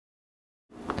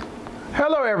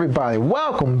Hello everybody,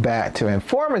 welcome back to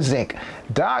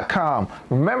InformersInc.com.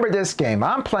 Remember this game,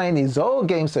 I'm playing these old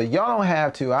games so y'all don't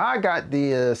have to. I got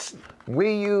this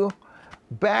Wii U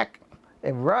back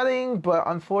and running, but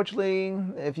unfortunately,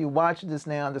 if you watch this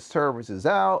now, the service is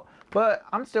out. But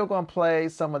I'm still going to play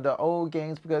some of the old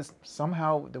games because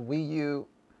somehow the Wii U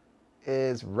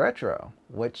is retro,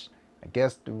 which I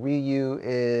guess the Wii U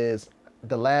is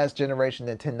the last generation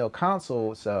Nintendo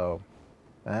console, so...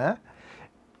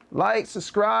 Like,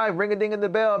 subscribe, ring a ding in the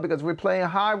bell because we're playing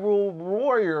Hyrule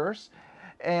Warriors.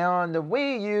 And on the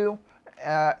Wii U,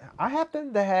 I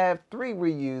happen to have 3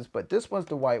 Wii U's, but this one's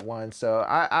the white one. So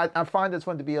I find this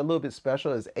one to be a little bit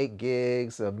special. It's 8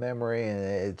 gigs of memory and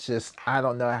it's just, I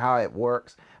don't know how it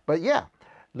works. But yeah,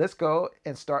 let's go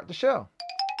and start the show.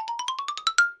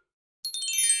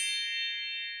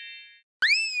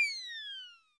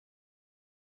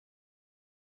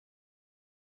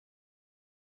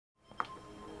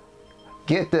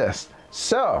 Get this.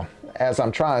 So, as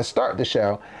I'm trying to start the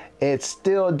show, it's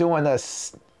still doing a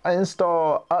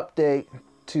install update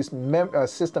to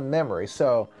system memory.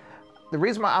 So, the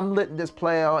reason why I'm letting this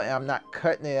play out and I'm not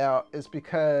cutting it out is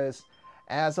because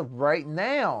as of right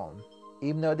now,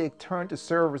 even though they turned the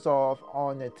servers off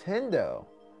on Nintendo,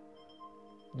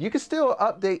 you can still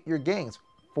update your games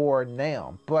for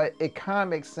now. But it kind of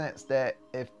makes sense that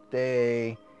if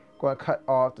they going to cut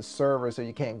off the server so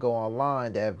you can't go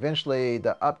online, that eventually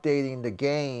the updating the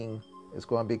game is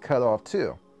going to be cut off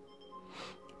too.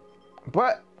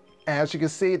 But as you can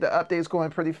see, the update is going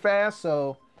pretty fast,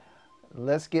 so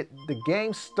let's get the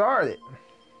game started.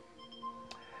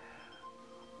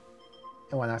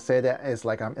 And when I say that, it's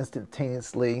like I'm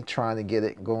instantaneously trying to get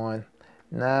it going.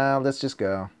 Now let's just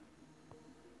go.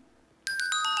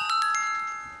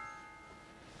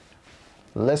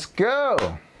 Let's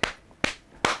go.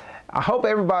 I hope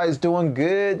everybody's doing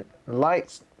good. Like,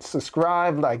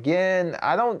 subscribe again.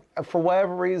 I don't, for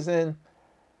whatever reason,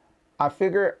 I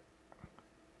figure,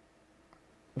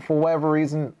 for whatever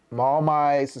reason, all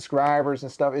my subscribers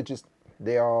and stuff,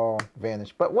 they all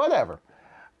vanished. But whatever.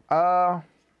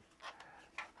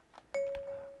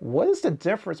 What is the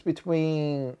difference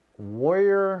between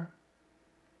Warrior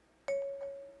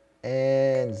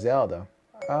and Zelda?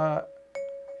 I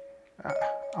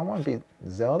want to be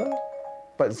Zelda.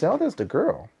 But Zelda's the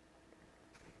girl,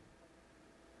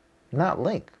 not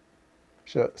Link.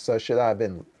 So should I have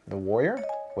been the warrior,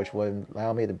 which would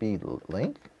allow me to be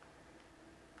Link?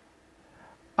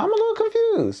 I'm a little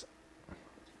confused.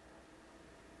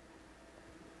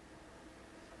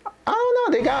 I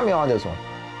don't know, they got me on this one.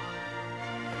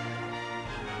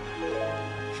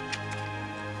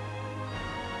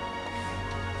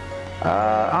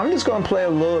 I'm just gonna play a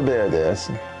little bit of this.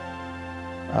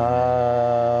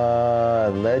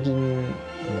 Legend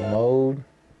mode.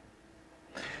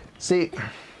 See,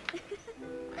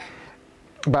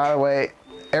 by the way,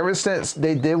 ever since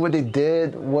they did what they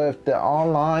did with the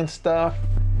online stuff,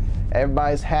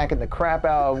 everybody's hacking the crap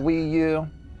out of Wii U.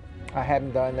 I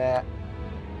haven't done that.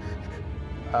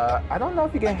 I don't know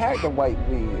if you can hack the white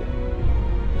Wii U.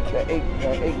 The 8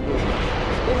 gig.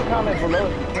 Leave a comment below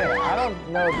if you can. I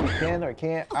don't know if you can or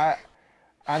can't.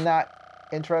 I'm not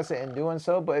interested in doing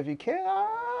so, but if you can,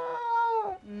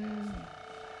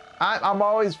 I'm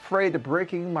always afraid of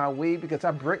breaking my Wii because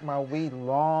I bricked my Wii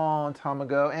long time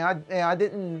ago, and I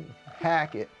didn't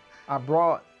hack it. I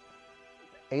brought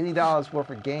 $80 worth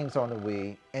of games on the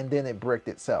Wii, and then it bricked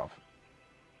itself,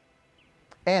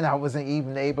 and I wasn't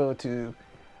even able to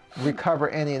recover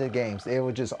any of the games. They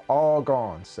were just all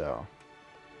gone. So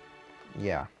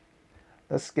yeah,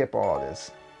 let's skip all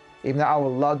this, even though I would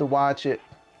love to watch it.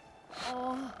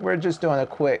 We're just doing a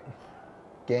quick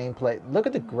gameplay. Look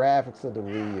at the graphics of the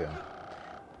Wii U.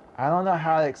 I don't know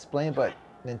how to explain, but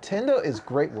Nintendo is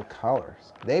great with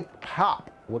colors. They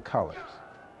pop with colors.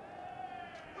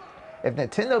 If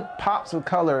Nintendo pops with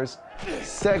colors,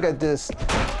 Sega just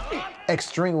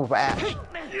extreme with action.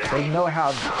 They know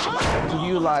how to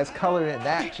utilize color and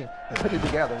action and put it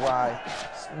together. Why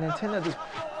Nintendo just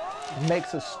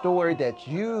makes a story that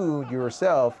you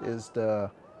yourself is the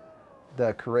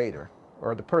creator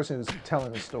or the person who's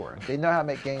telling the story. They know how to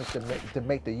make games to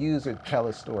make the user tell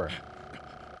a story.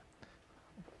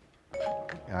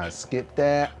 Skip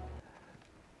that.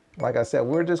 Like I said,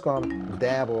 we're just gonna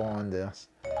dabble on this.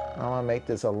 I want to make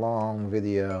this a long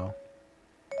video.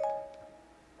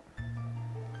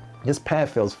 This pad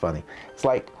feels funny. It's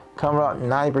like coming out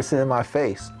 90% of my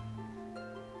face.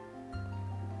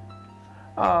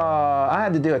 I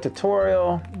had to do a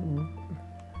tutorial.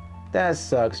 That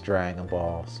sucks, Dragon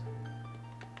Balls.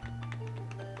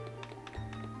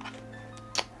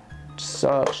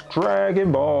 Sucks,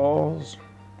 Dragon Balls.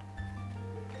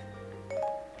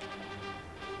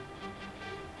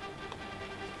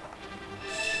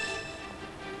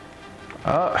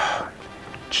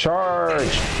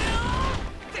 Charge!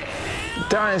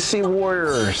 Dynasty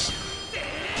Warriors!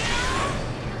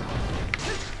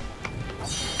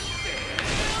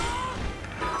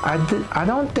 I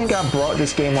don't think I brought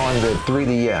this game on the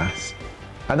 3DS.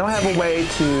 I don't have a way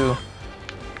to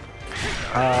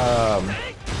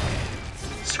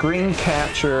screen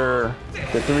capture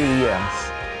the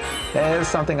 3DS. That is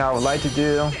something I would like to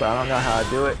do, but I don't know how to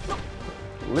do it.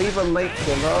 Leave a link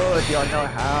below if y'all know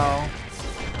how.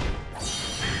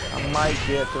 I might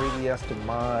get 3DS to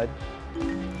mod.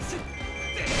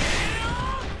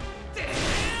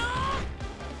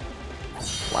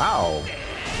 Wow.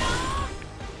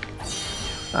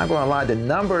 Not gonna lie, the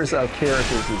numbers of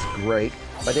characters is great,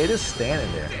 but they just standing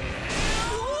there.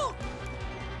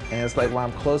 And it's like when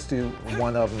I'm close to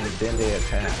one of them, then they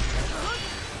attack.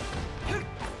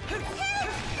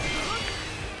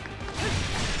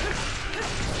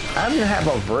 I even have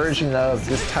a version of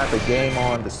this type of game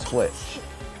on the Switch.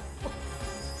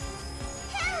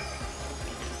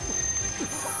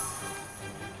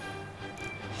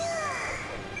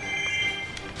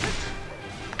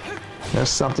 There's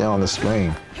something on the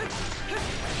screen.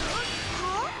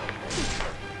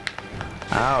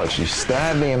 Ouch, you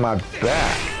stabbed me in my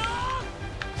back.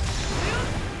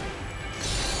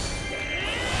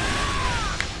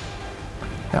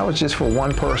 That was just for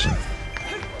one person.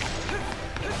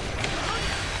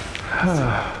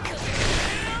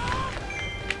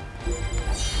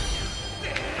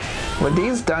 With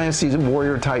these Dynasty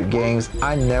Warrior type games,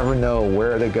 I never know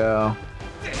where to go.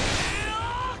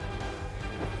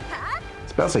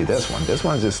 Especially this one. This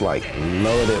one's just like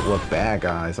loaded with bad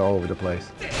guys all over the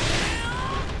place.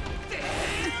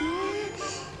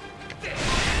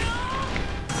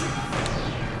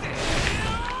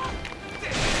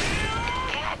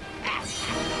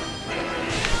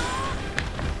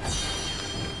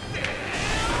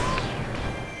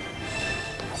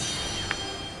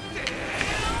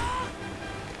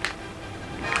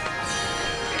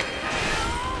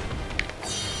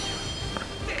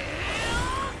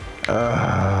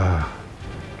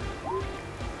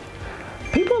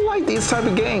 People like these type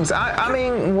of games. I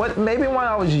mean, maybe when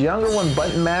I was younger, when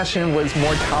button mashing was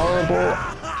more tolerable,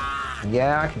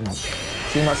 yeah, I can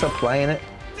see myself playing it.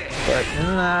 But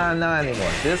nah, not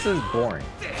anymore. This is boring.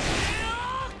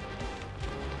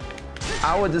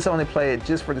 I would just only play it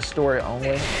just for the story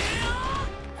only.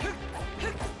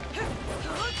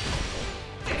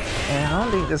 And I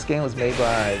don't think this game was made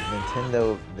by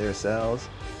Nintendo themselves.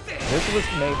 This was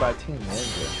made by Team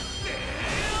Ninja.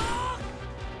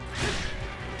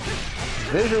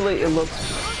 Visually, it looks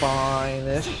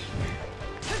fine-ish.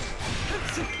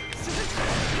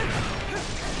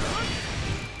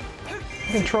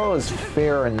 The control is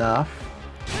fair enough.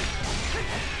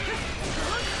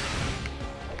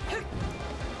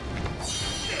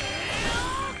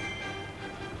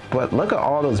 But look at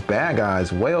all those bad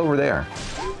guys way over there.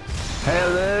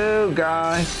 Hello,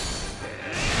 guys.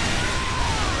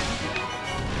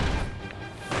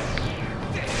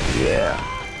 Yeah.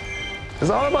 It's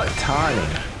all about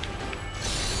timing.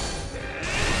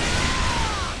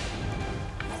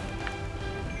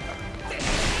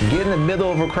 Get in the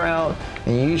middle of a crowd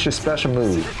and you use your special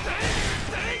move.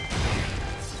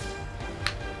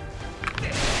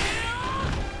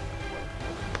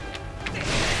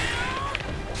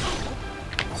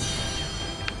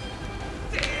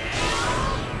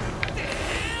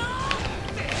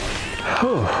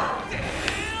 Whew.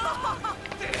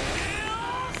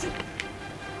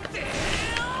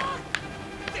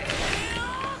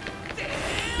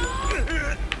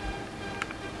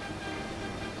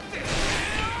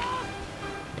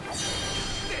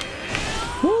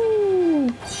 Woo!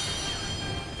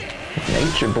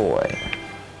 Nature boy.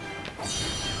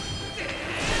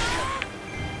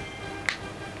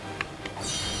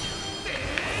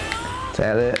 Is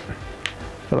that it?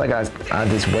 I feel like I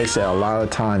just wasted a lot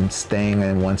of time staying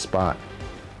in one spot.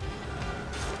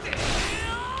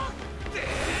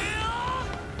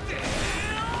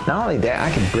 Not only that,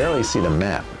 I can barely see the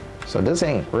map, so this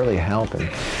ain't really helping.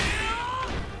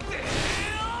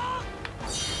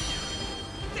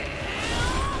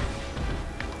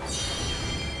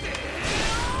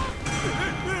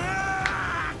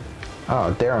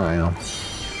 Oh, there I am.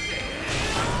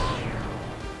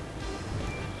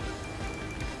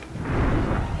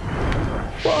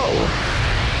 Whoa!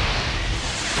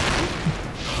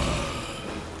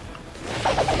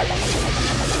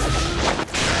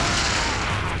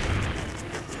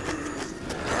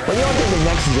 What do y'all think the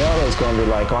next Zelda is going to be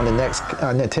like on the next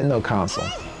Nintendo console?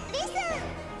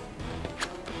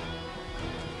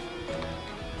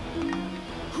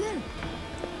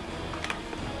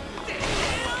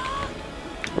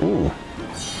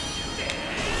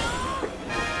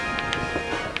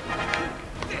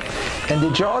 And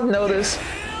did y'all notice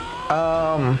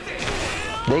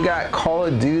they got Call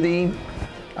of Duty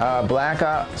Black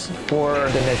Ops for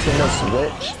the Nintendo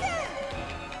Switch?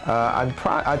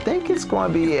 I think it's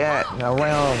going to be at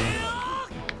around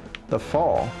the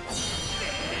fall.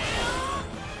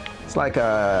 It's like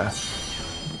a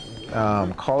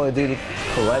Call of Duty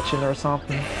collection or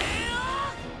something.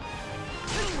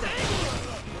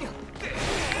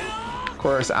 Of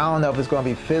course, I don't know if it's going to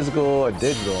be physical or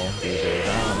digital these days.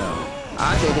 I don't know.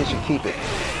 I think they should keep it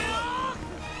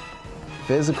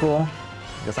physical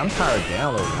because I'm tired of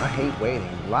downloading. I hate waiting.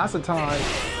 Lots of times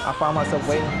I find myself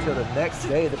waiting until the next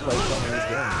day to play some of these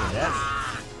games, and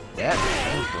that's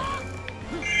painful.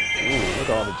 Ooh, look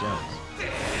at all the gems.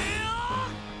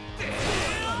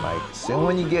 Like, soon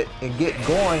when you get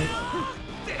going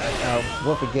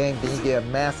with a game, then you get a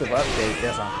massive update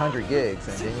that's 100 gigs,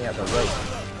 and then you have to wait.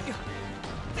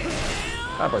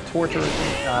 What type of torture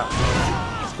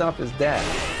stuff is that?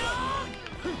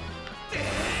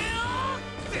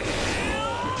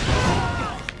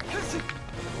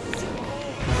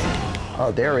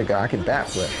 Oh, there we go. I can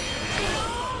backflip.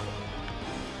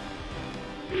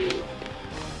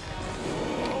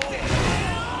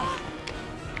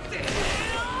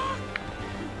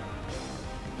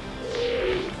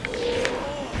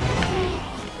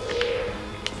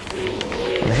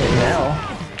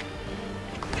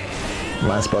 Am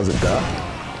I supposed to duck?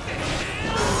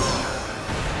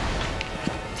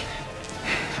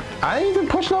 I didn't even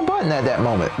push no button at that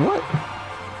moment. What?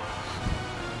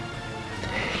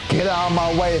 Get out of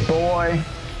my way, boy.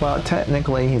 Well,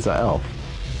 technically, he's an elf.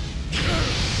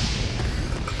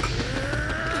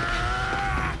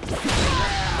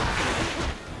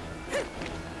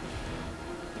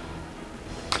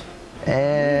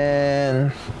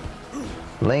 And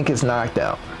Link is knocked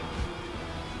out.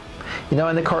 You know,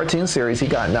 in the cartoon series, he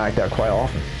got knocked out quite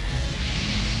often.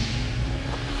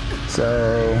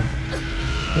 So,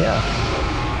 yeah.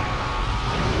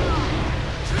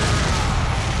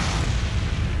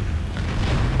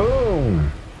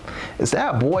 Boom! Is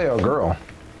that a boy or a girl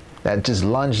that just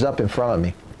lunged up in front of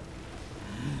me?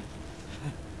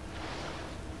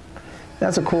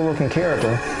 That's a cool looking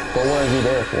character, but what is he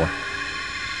there for?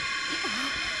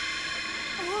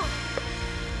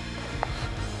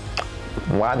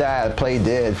 Why did I play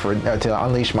dead to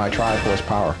unleash my Triforce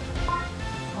power?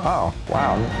 Oh,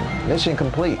 wow. Mission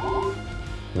complete.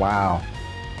 Wow.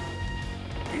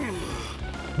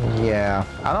 Yeah,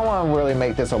 I don't want to really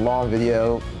make this a long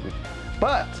video,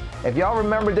 but if y'all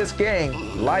remember this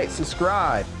game, like,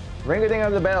 subscribe, ring a ding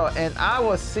on the bell, and I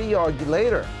will see y'all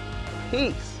later.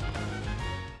 Peace.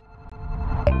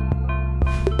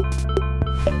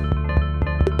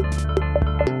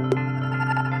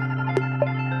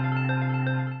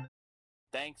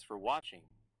 Thanks for watching.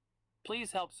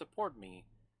 Please help support me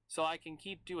so I can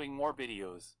keep doing more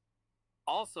videos.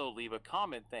 Also leave a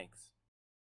comment. Thanks.